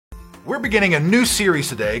We're beginning a new series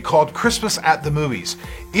today called Christmas at the Movies.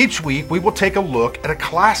 Each week we will take a look at a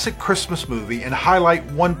classic Christmas movie and highlight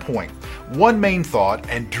one point, one main thought,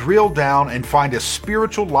 and drill down and find a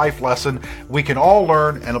spiritual life lesson we can all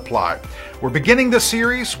learn and apply. We're beginning this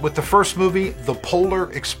series with the first movie, The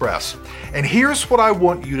Polar Express. And here's what I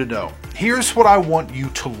want you to know. Here's what I want you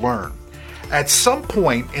to learn. At some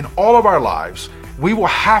point in all of our lives, we will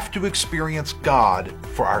have to experience God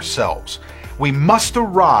for ourselves. We must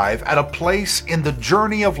arrive at a place in the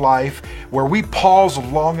journey of life where we pause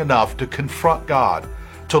long enough to confront God,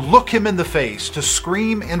 to look Him in the face, to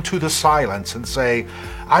scream into the silence and say,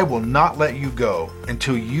 I will not let you go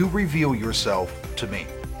until you reveal yourself to me.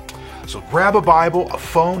 So grab a Bible, a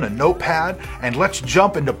phone, a notepad, and let's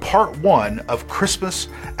jump into part one of Christmas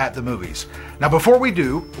at the Movies. Now, before we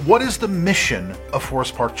do, what is the mission of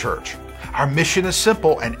Forest Park Church? Our mission is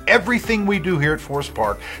simple, and everything we do here at Forest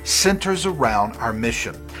Park centers around our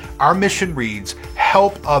mission. Our mission reads,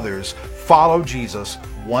 help others follow Jesus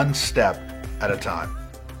one step at a time.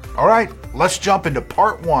 All right, let's jump into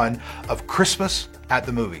part one of Christmas at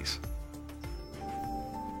the Movies.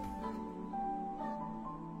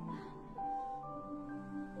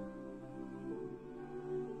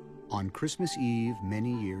 On Christmas Eve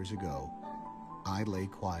many years ago, I lay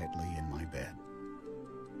quietly in my bed.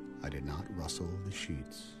 I did not rustle the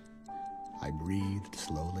sheets. I breathed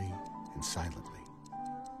slowly and silently.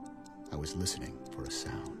 I was listening for a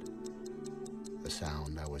sound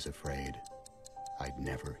I was afraid I'd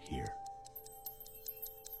never hear.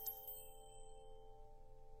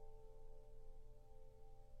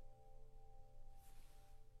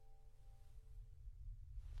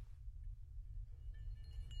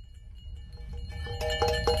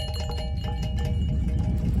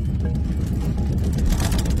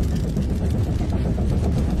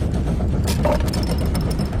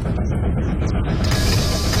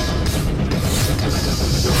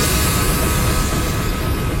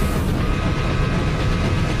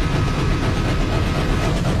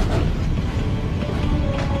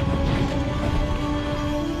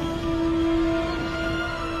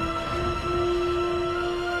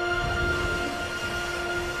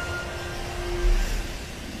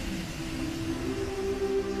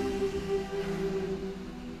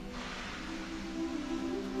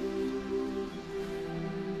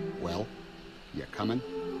 Well, you coming?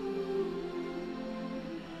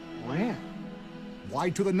 Where?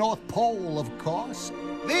 Why, to the North Pole, of course.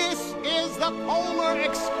 This is the Polar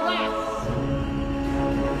Express!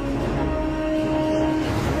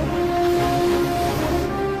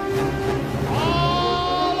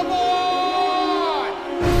 All aboard!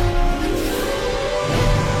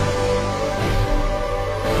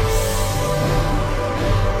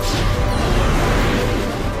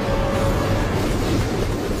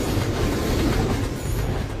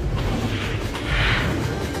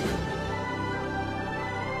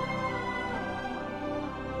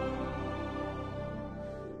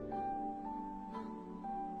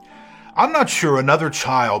 I'm not sure another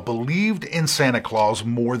child believed in Santa Claus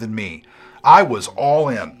more than me. I was all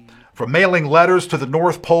in. From mailing letters to the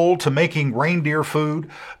North Pole, to making reindeer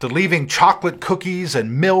food, to leaving chocolate cookies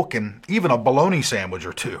and milk and even a bologna sandwich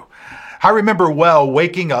or two. I remember well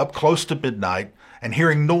waking up close to midnight and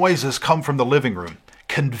hearing noises come from the living room.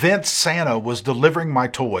 Convinced Santa was delivering my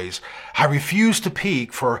toys, I refused to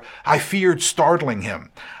peek, for I feared startling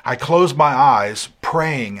him. I closed my eyes,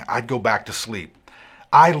 praying I'd go back to sleep.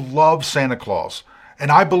 I love Santa Claus,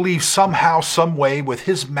 and I believe somehow, some way, with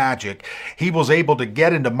his magic, he was able to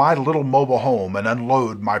get into my little mobile home and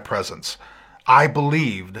unload my presents. I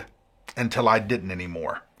believed until I didn't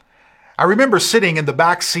anymore. I remember sitting in the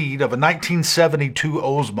back seat of a 1972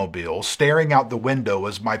 Oldsmobile, staring out the window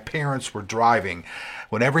as my parents were driving,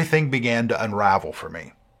 when everything began to unravel for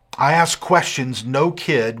me. I asked questions no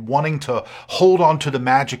kid wanting to hold on to the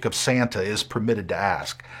magic of Santa is permitted to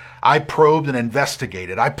ask. I probed and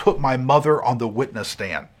investigated. I put my mother on the witness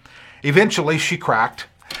stand. Eventually, she cracked.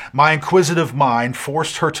 My inquisitive mind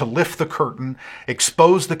forced her to lift the curtain,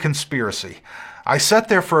 expose the conspiracy. I sat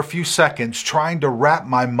there for a few seconds trying to wrap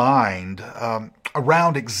my mind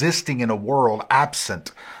around existing in a world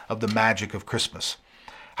absent of the magic of Christmas.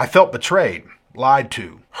 I felt betrayed, lied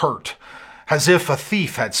to, hurt, as if a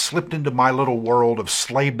thief had slipped into my little world of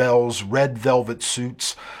sleigh bells, red velvet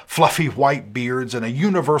suits, fluffy white beards, and a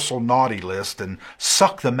universal naughty list and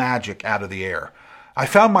sucked the magic out of the air. I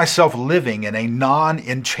found myself living in a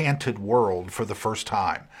non-enchanted world for the first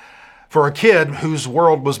time. For a kid whose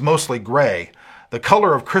world was mostly gray, the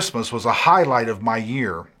color of Christmas was a highlight of my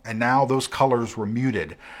year, and now those colors were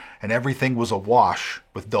muted, and everything was awash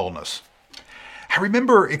with dullness. I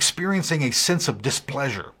remember experiencing a sense of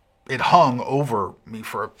displeasure. It hung over me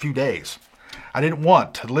for a few days. I didn't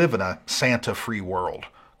want to live in a Santa-free world,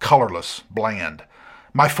 colorless, bland.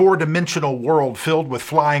 My four-dimensional world filled with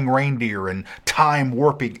flying reindeer and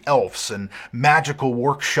time-warping elves and magical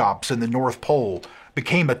workshops in the North Pole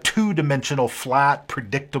became a two-dimensional, flat,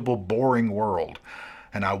 predictable, boring world.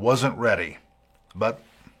 And I wasn't ready. But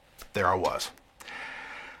there I was.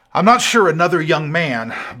 I'm not sure another young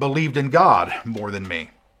man believed in God more than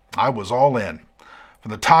me. I was all in. From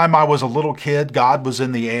the time I was a little kid, God was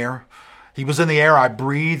in the air. He was in the air I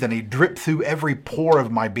breathed, and he dripped through every pore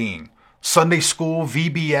of my being. Sunday school,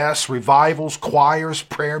 VBS, revivals, choirs,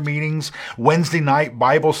 prayer meetings, Wednesday night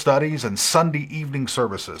Bible studies, and Sunday evening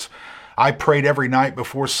services. I prayed every night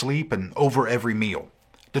before sleep and over every meal,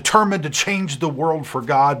 determined to change the world for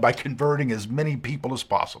God by converting as many people as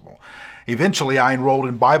possible. Eventually, I enrolled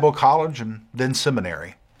in Bible college and then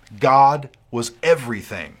seminary. God was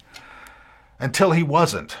everything until he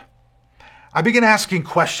wasn't. I began asking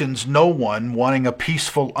questions no one wanting a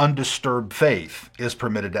peaceful, undisturbed faith is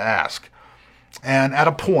permitted to ask. And at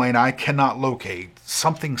a point I cannot locate,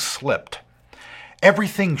 something slipped.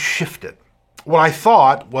 Everything shifted. What I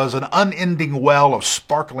thought was an unending well of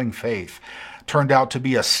sparkling faith turned out to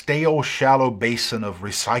be a stale, shallow basin of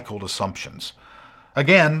recycled assumptions.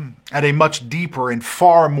 Again, at a much deeper and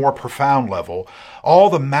far more profound level,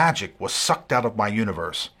 all the magic was sucked out of my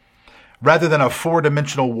universe. Rather than a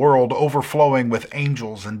four-dimensional world overflowing with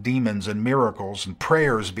angels and demons and miracles and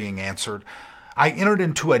prayers being answered, I entered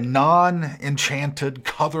into a non-enchanted,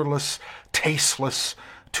 colorless, tasteless,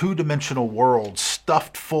 two-dimensional world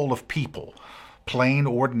stuffed full of people, plain,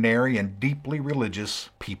 ordinary, and deeply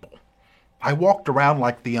religious people. I walked around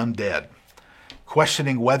like the undead,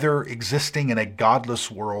 questioning whether existing in a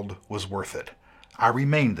godless world was worth it. I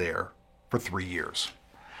remained there for 3 years.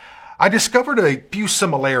 I discovered a few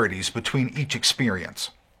similarities between each experience.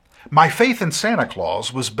 My faith in Santa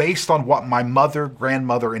Claus was based on what my mother,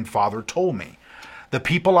 grandmother, and father told me, the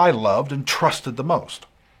people I loved and trusted the most.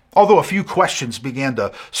 Although a few questions began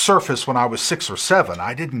to surface when I was 6 or 7,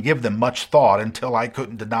 I didn't give them much thought until I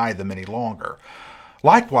couldn't deny them any longer.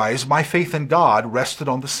 Likewise, my faith in God rested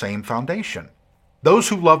on the same foundation. Those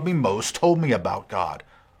who loved me most told me about God.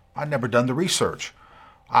 I'd never done the research.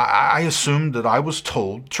 I assumed that I was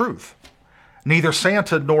told truth. Neither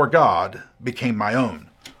Santa nor God became my own.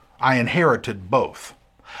 I inherited both.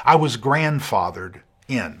 I was grandfathered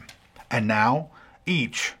in, and now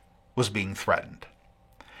each was being threatened.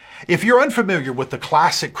 If you're unfamiliar with the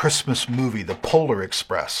classic Christmas movie, The Polar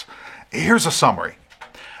Express, here's a summary.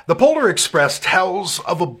 The Polar Express tells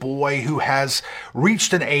of a boy who has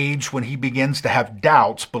reached an age when he begins to have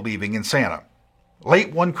doubts believing in Santa.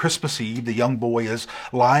 Late one Christmas Eve, the young boy is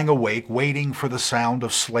lying awake, waiting for the sound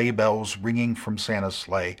of sleigh bells ringing from Santa's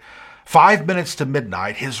sleigh. 5 minutes to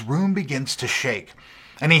midnight, his room begins to shake,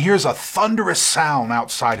 and he hears a thunderous sound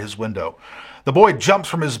outside his window. The boy jumps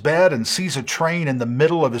from his bed and sees a train in the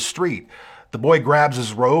middle of his street. The boy grabs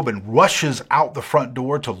his robe and rushes out the front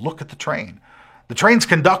door to look at the train. The train's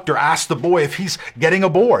conductor asks the boy if he's getting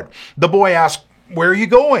aboard. The boy asks, "Where are you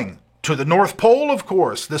going?" "To the North Pole, of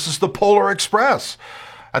course. This is the Polar Express."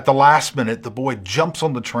 At the last minute, the boy jumps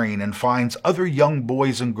on the train and finds other young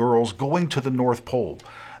boys and girls going to the North Pole.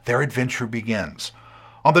 Their adventure begins.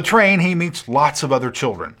 On the train, he meets lots of other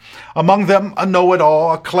children. Among them, a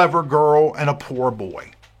know-it-all, a clever girl, and a poor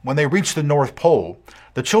boy. When they reach the North Pole,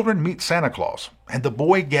 the children meet Santa Claus, and the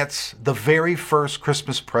boy gets the very first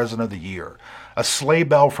Christmas present of the year, a sleigh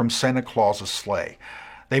bell from Santa Claus's sleigh.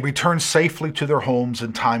 They return safely to their homes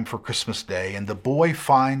in time for Christmas Day, and the boy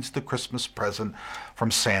finds the Christmas present from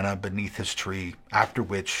Santa beneath his tree, after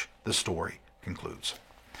which the story concludes.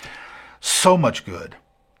 So much good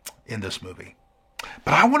in this movie.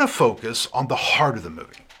 But I want to focus on the heart of the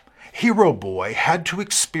movie. Hero Boy had to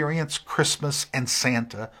experience Christmas and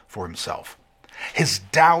Santa for himself. His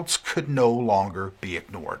doubts could no longer be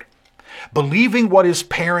ignored. Believing what his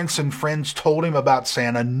parents and friends told him about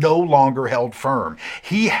Santa no longer held firm.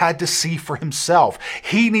 He had to see for himself.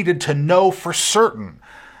 He needed to know for certain.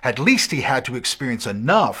 At least he had to experience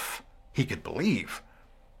enough he could believe.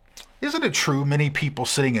 Isn't it true many people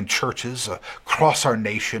sitting in churches across our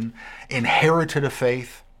nation inherited a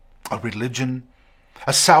faith, a religion,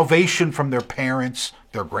 a salvation from their parents,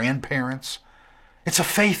 their grandparents? It's a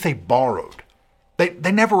faith they borrowed.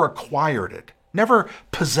 They never acquired it, never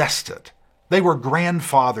possessed it. They were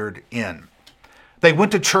grandfathered in. They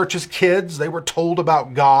went to church as kids. They were told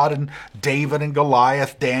about God and David and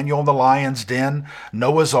Goliath, Daniel and the lion's den,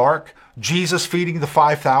 Noah's Ark, Jesus feeding the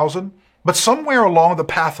 5,000. But somewhere along the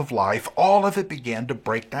path of life, all of it began to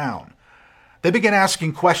break down. They began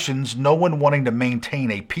asking questions no one wanting to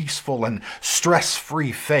maintain a peaceful and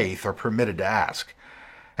stress-free faith are permitted to ask.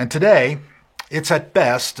 And today, it's at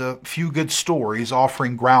best a few good stories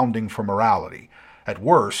offering grounding for morality. At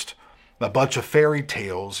worst, a bunch of fairy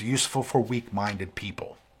tales useful for weak-minded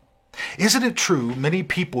people. Isn't it true many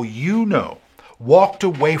people you know walked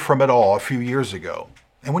away from it all a few years ago?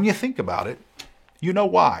 And when you think about it, you know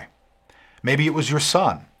why. Maybe it was your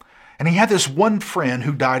son, and he had this one friend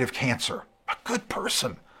who died of cancer. A good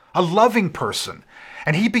person, a loving person.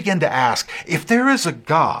 And he began to ask, if there is a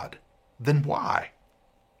God, then why?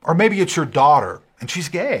 Or maybe it's your daughter, and she's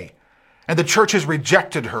gay, and the church has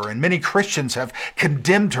rejected her, and many Christians have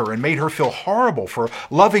condemned her and made her feel horrible for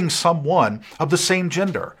loving someone of the same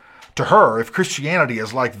gender. To her, if Christianity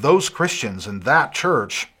is like those Christians in that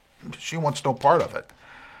church, she wants no part of it.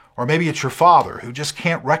 Or maybe it's your father who just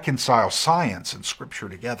can't reconcile science and Scripture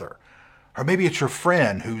together. Or maybe it's your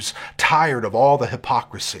friend who's tired of all the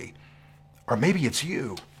hypocrisy. Or maybe it's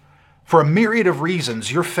you. For a myriad of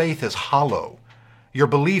reasons, your faith is hollow. Your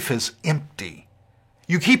belief is empty.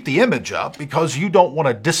 You keep the image up because you don't want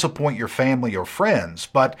to disappoint your family or friends.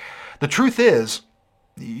 But the truth is,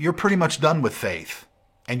 you're pretty much done with faith.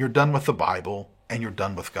 And you're done with the Bible. And you're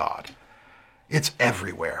done with God. It's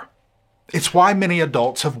everywhere. It's why many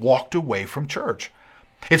adults have walked away from church.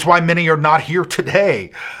 It's why many are not here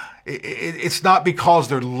today. It's not because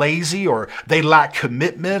they're lazy or they lack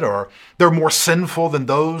commitment or they're more sinful than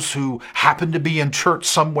those who happen to be in church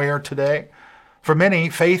somewhere today. For many,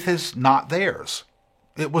 faith is not theirs.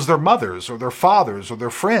 It was their mother's or their father's or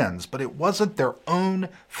their friends, but it wasn't their own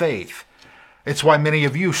faith. It's why many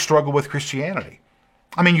of you struggle with Christianity.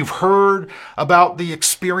 I mean, you've heard about the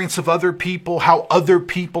experience of other people, how other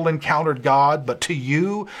people encountered God, but to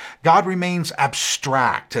you, God remains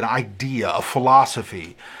abstract, an idea, a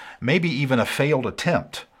philosophy, maybe even a failed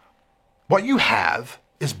attempt. What you have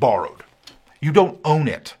is borrowed. You don't own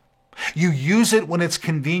it. You use it when it's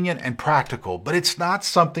convenient and practical, but it's not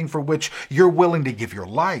something for which you're willing to give your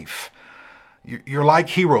life. You're like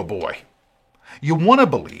Hero Boy. You want to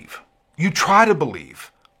believe. You try to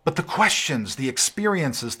believe. But the questions, the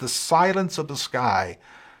experiences, the silence of the sky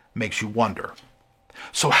makes you wonder.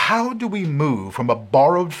 So how do we move from a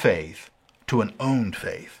borrowed faith to an owned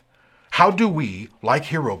faith? How do we, like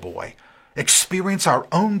Hero Boy, experience our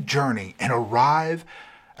own journey and arrive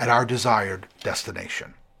at our desired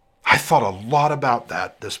destination? I thought a lot about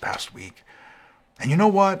that this past week. And you know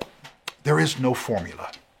what? There is no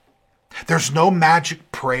formula. There's no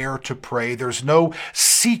magic prayer to pray. There's no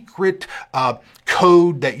secret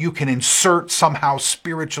code that you can insert somehow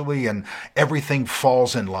spiritually and everything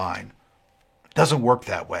falls in line. It doesn't work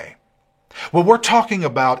that way. What we're talking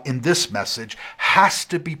about in this message has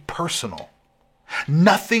to be personal.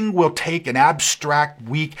 Nothing will take an abstract,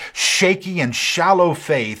 weak, shaky, and shallow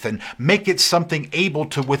faith and make it something able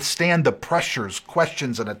to withstand the pressures,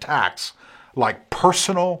 questions, and attacks like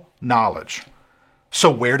personal knowledge. So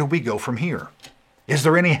where do we go from here? Is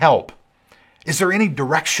there any help? Is there any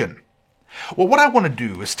direction? Well, what I want to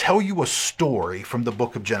do is tell you a story from the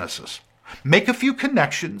book of Genesis. Make a few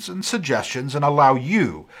connections and suggestions and allow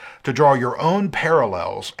you to draw your own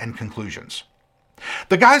parallels and conclusions.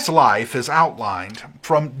 The guy's life is outlined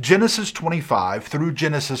from Genesis 25 through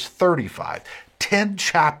Genesis 35. 10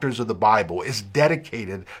 chapters of the Bible is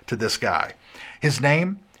dedicated to this guy. His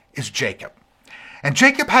name is Jacob. And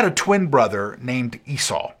Jacob had a twin brother named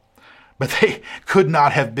Esau, but they could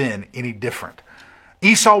not have been any different.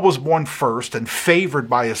 Esau was born first and favored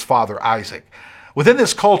by his father Isaac. Within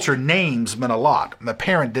this culture, names meant a lot. The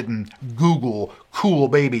parent didn't Google cool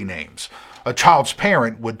baby names. A child's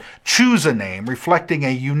parent would choose a name reflecting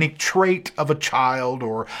a unique trait of a child,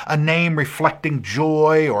 or a name reflecting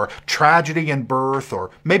joy or tragedy in birth,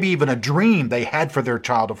 or maybe even a dream they had for their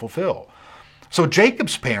child to fulfill. So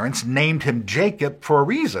Jacob's parents named him Jacob for a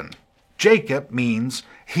reason. Jacob means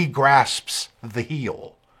he grasps the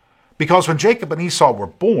heel. Because when Jacob and Esau were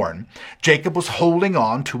born, Jacob was holding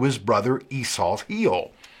on to his brother Esau's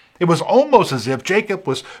heel. It was almost as if Jacob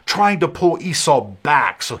was trying to pull Esau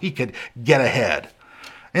back so he could get ahead.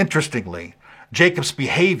 Interestingly, Jacob's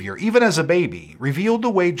behavior, even as a baby, revealed the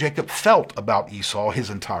way Jacob felt about Esau his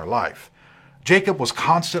entire life. Jacob was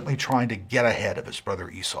constantly trying to get ahead of his brother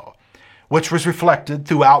Esau, which was reflected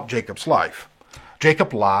throughout Jacob's life.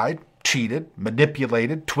 Jacob lied, cheated,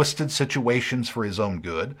 manipulated, twisted situations for his own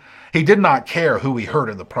good. He did not care who he hurt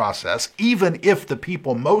in the process, even if the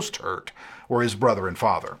people most hurt were his brother and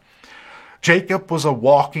father. Jacob was a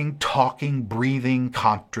walking, talking, breathing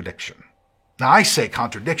contradiction. Now, I say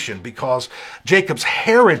contradiction because Jacob's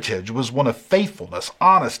heritage was one of faithfulness,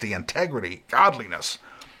 honesty, integrity, godliness.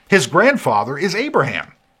 His grandfather is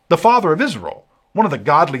Abraham, the father of Israel, one of the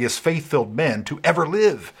godliest, faith-filled men to ever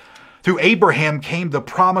live. Through Abraham came the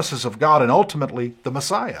promises of God and ultimately the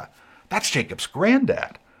Messiah. That's Jacob's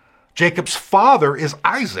granddad. Jacob's father is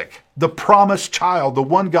Isaac, the promised child, the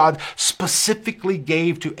one God specifically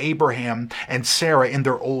gave to Abraham and Sarah in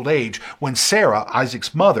their old age, when Sarah,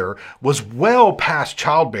 Isaac's mother, was well past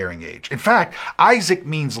childbearing age. In fact, Isaac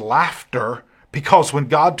means laughter, because when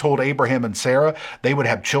God told Abraham and Sarah they would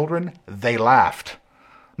have children, they laughed.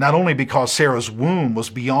 Not only because Sarah's womb was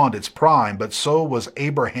beyond its prime, but so was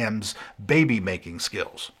Abraham's baby-making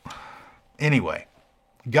skills. Anyway,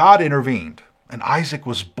 God intervened, and Isaac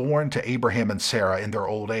was born to Abraham and Sarah in their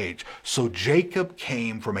old age. So Jacob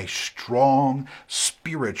came from a strong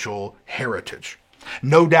spiritual heritage.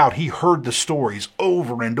 No doubt he heard the stories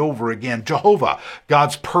over and over again. Jehovah,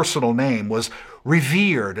 God's personal name, was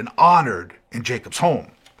revered and honored in Jacob's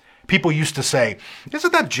home. People used to say,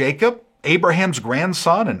 "Isn't that Jacob, Abraham's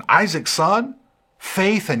grandson and Isaac's son?"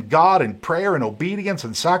 Faith and God and prayer and obedience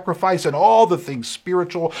and sacrifice and all the things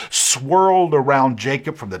spiritual swirled around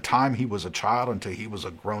Jacob from the time he was a child until he was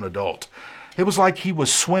a grown adult. It was like he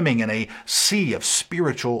was swimming in a sea of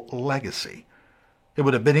spiritual legacy. It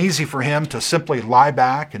would have been easy for him to simply lie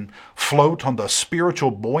back and float on the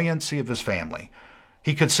spiritual buoyancy of his family.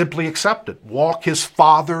 He could simply accept it, walk his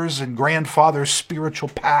father's and grandfather's spiritual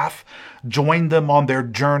path, join them on their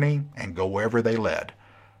journey, and go wherever they led.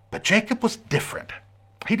 But Jacob was different.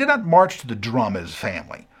 He did not march to the drum as his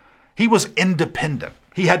family. He was independent.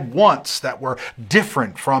 He had wants that were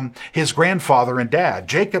different from his grandfather and dad.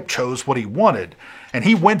 Jacob chose what he wanted, and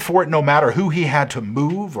he went for it no matter who he had to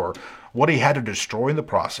move or what he had to destroy in the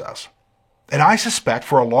process. And I suspect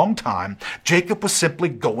for a long time, Jacob was simply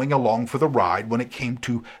going along for the ride when it came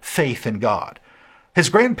to faith in God. His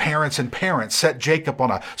grandparents and parents set Jacob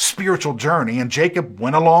on a spiritual journey, and Jacob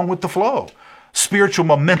went along with the flow. Spiritual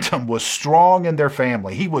momentum was strong in their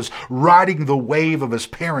family. He was riding the wave of his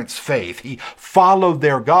parents' faith. He followed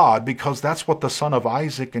their God because that's what the son of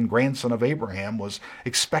Isaac and grandson of Abraham was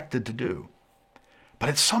expected to do. But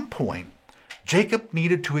at some point, Jacob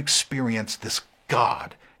needed to experience this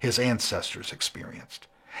God his ancestors experienced.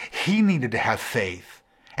 He needed to have faith,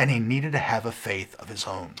 and he needed to have a faith of his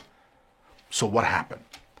own. So what happened?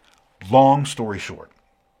 Long story short,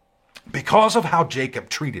 because of how Jacob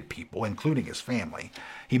treated people, including his family,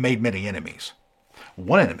 he made many enemies.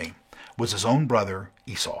 One enemy was his own brother,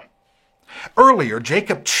 Esau. Earlier,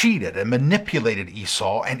 Jacob cheated and manipulated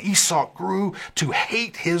Esau, and Esau grew to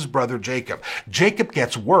hate his brother Jacob. Jacob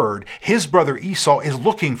gets word his brother Esau is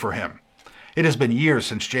looking for him. It has been years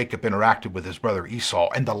since Jacob interacted with his brother Esau,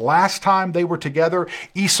 and the last time they were together,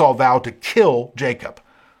 Esau vowed to kill Jacob.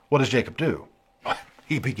 What does Jacob do?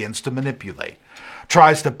 He begins to manipulate,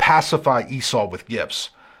 tries to pacify Esau with gifts,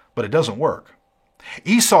 but it doesn't work.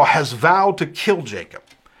 Esau has vowed to kill Jacob.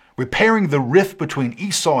 Repairing the rift between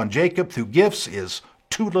Esau and Jacob through gifts is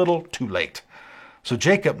too little, too late. So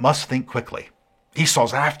Jacob must think quickly.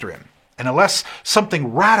 Esau's after him, and unless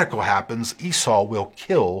something radical happens, Esau will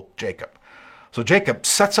kill Jacob. So Jacob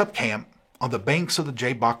sets up camp on the banks of the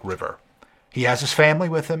Jabbok River. He has his family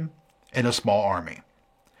with him and a small army.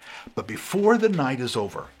 But before the night is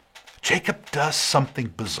over, Jacob does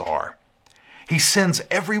something bizarre. He sends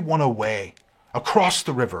everyone away across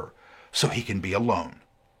the river so he can be alone.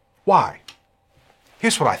 Why?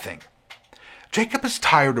 Here's what I think. Jacob is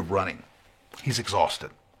tired of running. He's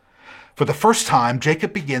exhausted. For the first time,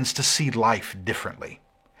 Jacob begins to see life differently.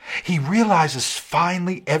 He realizes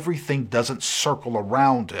finally everything doesn't circle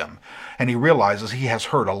around him, and he realizes he has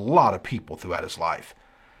hurt a lot of people throughout his life.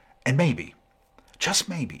 And maybe, just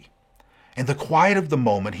maybe, in the quiet of the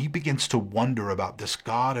moment, he begins to wonder about this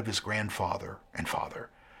God of his grandfather and father.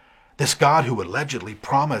 This God who allegedly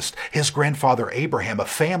promised his grandfather Abraham a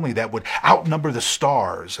family that would outnumber the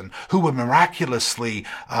stars, and who would miraculously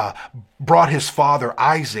brought his father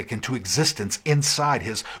Isaac into existence inside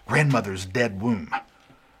his grandmother's dead womb.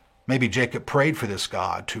 Maybe Jacob prayed for this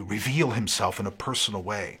God to reveal himself in a personal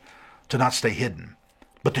way, to not stay hidden,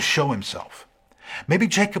 but to show himself. Maybe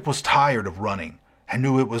Jacob was tired of running and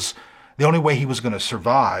knew it was the only way he was going to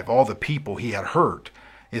survive all the people he had hurt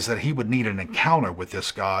is that he would need an encounter with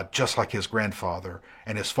this God just like his grandfather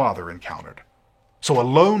and his father encountered. So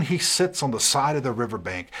alone he sits on the side of the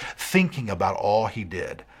riverbank thinking about all he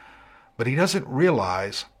did. But he doesn't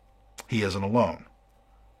realize he isn't alone.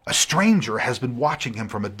 A stranger has been watching him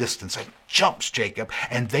from a distance and jumps Jacob,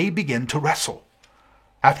 and they begin to wrestle.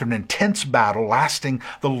 After an intense battle lasting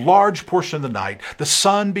the large portion of the night, the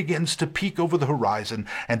sun begins to peek over the horizon,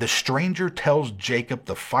 and the stranger tells Jacob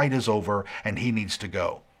the fight is over and he needs to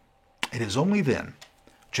go. It is only then,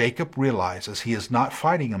 Jacob realizes he is not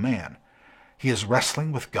fighting a man. He is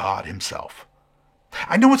wrestling with God himself.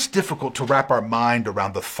 I know it's difficult to wrap our mind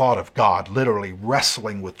around the thought of God literally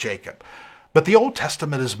wrestling with Jacob, but the Old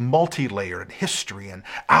Testament is multi-layered in history and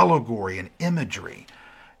allegory and imagery.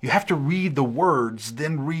 You have to read the words,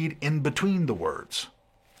 then read in between the words.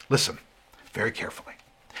 Listen very carefully.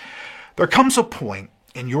 There comes a point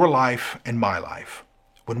in your life and my life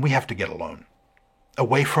when we have to get alone,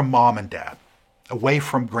 away from mom and dad, away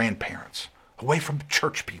from grandparents, away from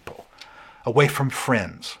church people, away from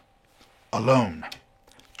friends, alone,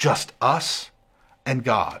 just us and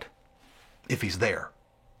God, if he's there.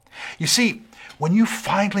 You see, when you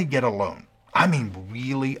finally get alone, I mean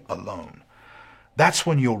really alone, that's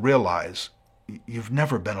when you'll realize you've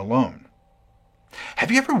never been alone.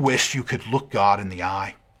 Have you ever wished you could look God in the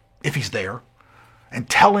eye, if he's there, and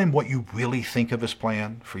tell him what you really think of his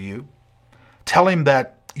plan for you? Tell him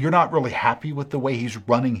that you're not really happy with the way he's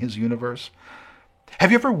running his universe?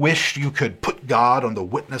 Have you ever wished you could put God on the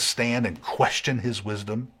witness stand and question his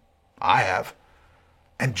wisdom? I have.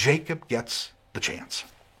 And Jacob gets the chance.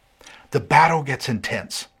 The battle gets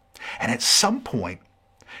intense. And at some point,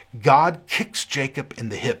 God kicks Jacob in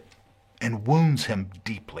the hip and wounds him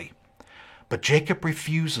deeply. But Jacob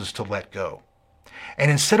refuses to let go. And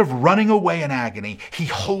instead of running away in agony, he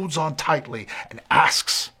holds on tightly and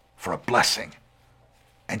asks for a blessing.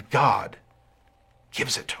 And God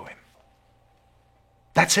gives it to him.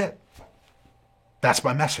 That's it. That's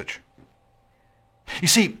my message. You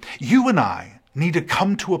see, you and I need to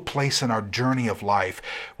come to a place in our journey of life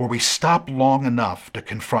where we stop long enough to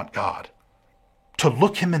confront God, to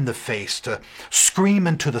look him in the face, to scream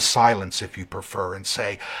into the silence if you prefer, and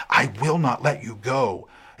say, I will not let you go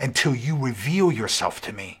until you reveal yourself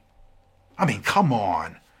to me. I mean, come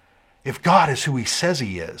on. If God is who he says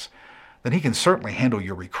he is, then he can certainly handle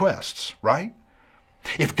your requests, right?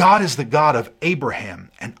 If God is the God of Abraham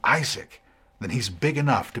and Isaac, then he's big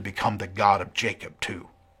enough to become the God of Jacob too.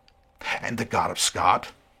 And the God of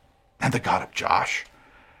Scott, and the God of Josh,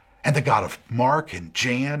 and the God of Mark and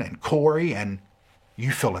Jan and Corey, and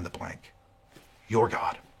you fill in the blank. Your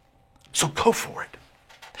God. So go for it.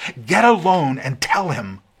 Get alone and tell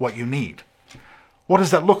him what you need. What does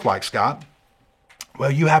that look like, Scott? Well,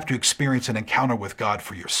 you have to experience an encounter with God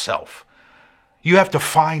for yourself. You have to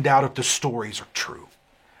find out if the stories are true.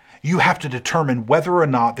 You have to determine whether or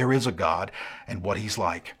not there is a God and what he's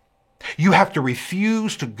like. You have to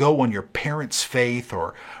refuse to go on your parents' faith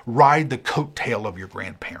or ride the coattail of your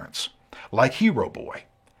grandparents. Like Hero Boy,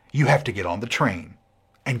 you have to get on the train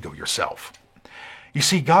and go yourself. You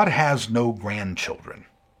see, God has no grandchildren,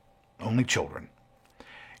 only children.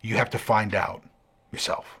 You have to find out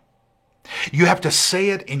yourself. You have to say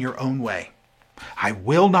it in your own way. I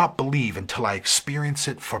will not believe until I experience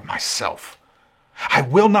it for myself. I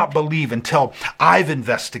will not believe until I've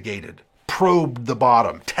investigated, probed the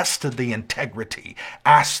bottom, tested the integrity,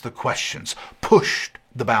 asked the questions, pushed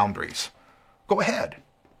the boundaries. Go ahead.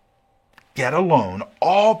 Get alone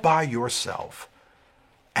all by yourself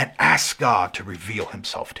and ask God to reveal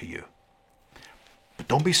himself to you. But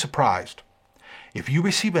don't be surprised if you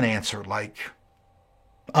receive an answer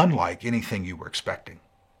unlike anything you were expecting.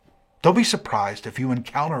 Don't be surprised if you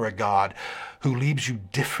encounter a God who leaves you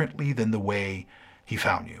differently than the way he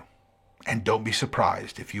found you. And don't be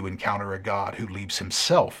surprised if you encounter a God who leaves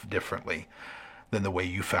himself differently than the way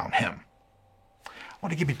you found him. I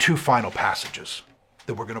want to give you two final passages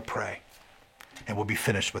that we're going to pray, and we'll be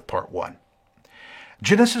finished with part 1.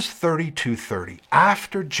 Genesis 32:30.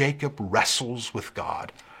 After Jacob wrestles with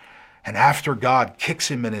God, and after God kicks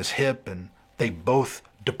him in his hip and they both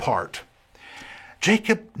depart,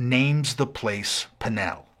 Jacob names the place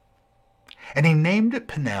Peniel. And he named it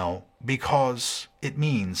Peniel because it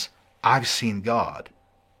means I've seen God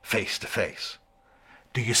face to face.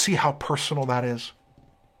 Do you see how personal that is?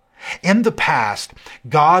 In the past,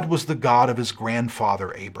 God was the God of his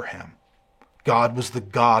grandfather Abraham. God was the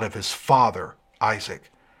God of his father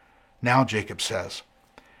Isaac. Now Jacob says,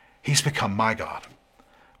 he's become my God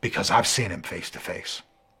because I've seen him face to face.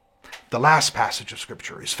 The last passage of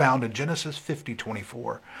Scripture is found in Genesis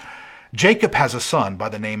 50:24. Jacob has a son by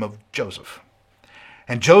the name of Joseph.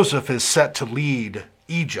 And Joseph is set to lead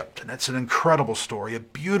Egypt. And it's an incredible story, a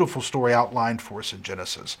beautiful story outlined for us in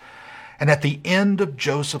Genesis. And at the end of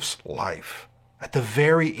Joseph's life, at the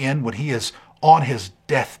very end when he is on his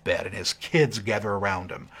deathbed and his kids gather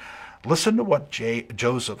around him, listen to what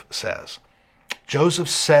Joseph says. Joseph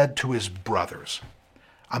said to his brothers,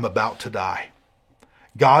 I'm about to die.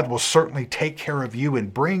 God will certainly take care of you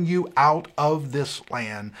and bring you out of this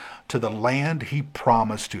land to the land he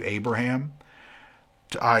promised to Abraham,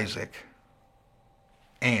 to Isaac,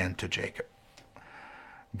 and to Jacob.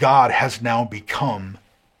 God has now become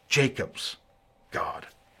Jacob's God.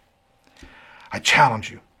 I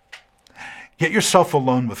challenge you. Get yourself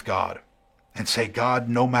alone with God and say, God,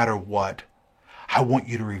 no matter what, I want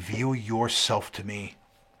you to reveal yourself to me.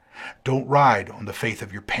 Don't ride on the faith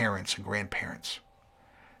of your parents and grandparents.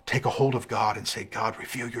 Take a hold of God and say, God,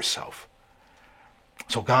 reveal yourself.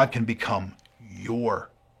 So God can become your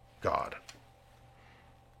God.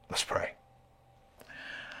 Let's pray.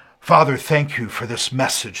 Father, thank you for this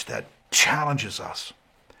message that challenges us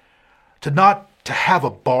to not to have a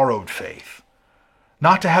borrowed faith,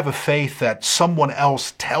 not to have a faith that someone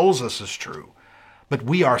else tells us is true, but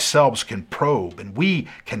we ourselves can probe and we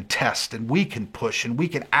can test and we can push and we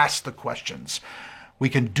can ask the questions. We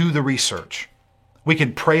can do the research. We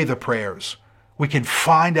can pray the prayers. We can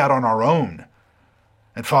find out on our own.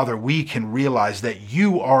 And Father, we can realize that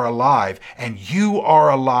you are alive and you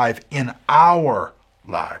are alive in our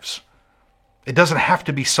lives. It doesn't have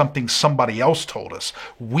to be something somebody else told us.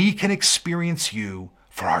 We can experience you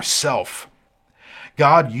for ourselves.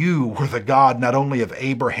 God, you were the God not only of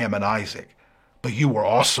Abraham and Isaac, but you were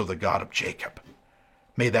also the God of Jacob.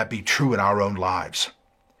 May that be true in our own lives.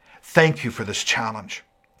 Thank you for this challenge.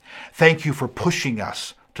 Thank you for pushing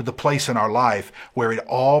us to the place in our life where it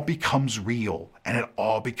all becomes real and it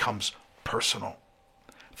all becomes personal.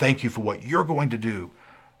 Thank you for what you're going to do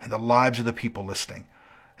in the lives of the people listening.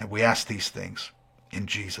 And we ask these things in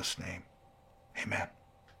Jesus' name. Amen.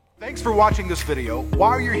 Thanks for watching this video.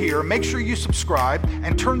 While you're here, make sure you subscribe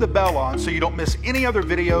and turn the bell on so you don't miss any other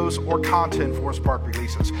videos or content Forest Park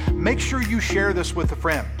releases. Make sure you share this with a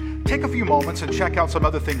friend. Take a few moments and check out some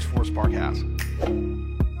other things Forest Park has.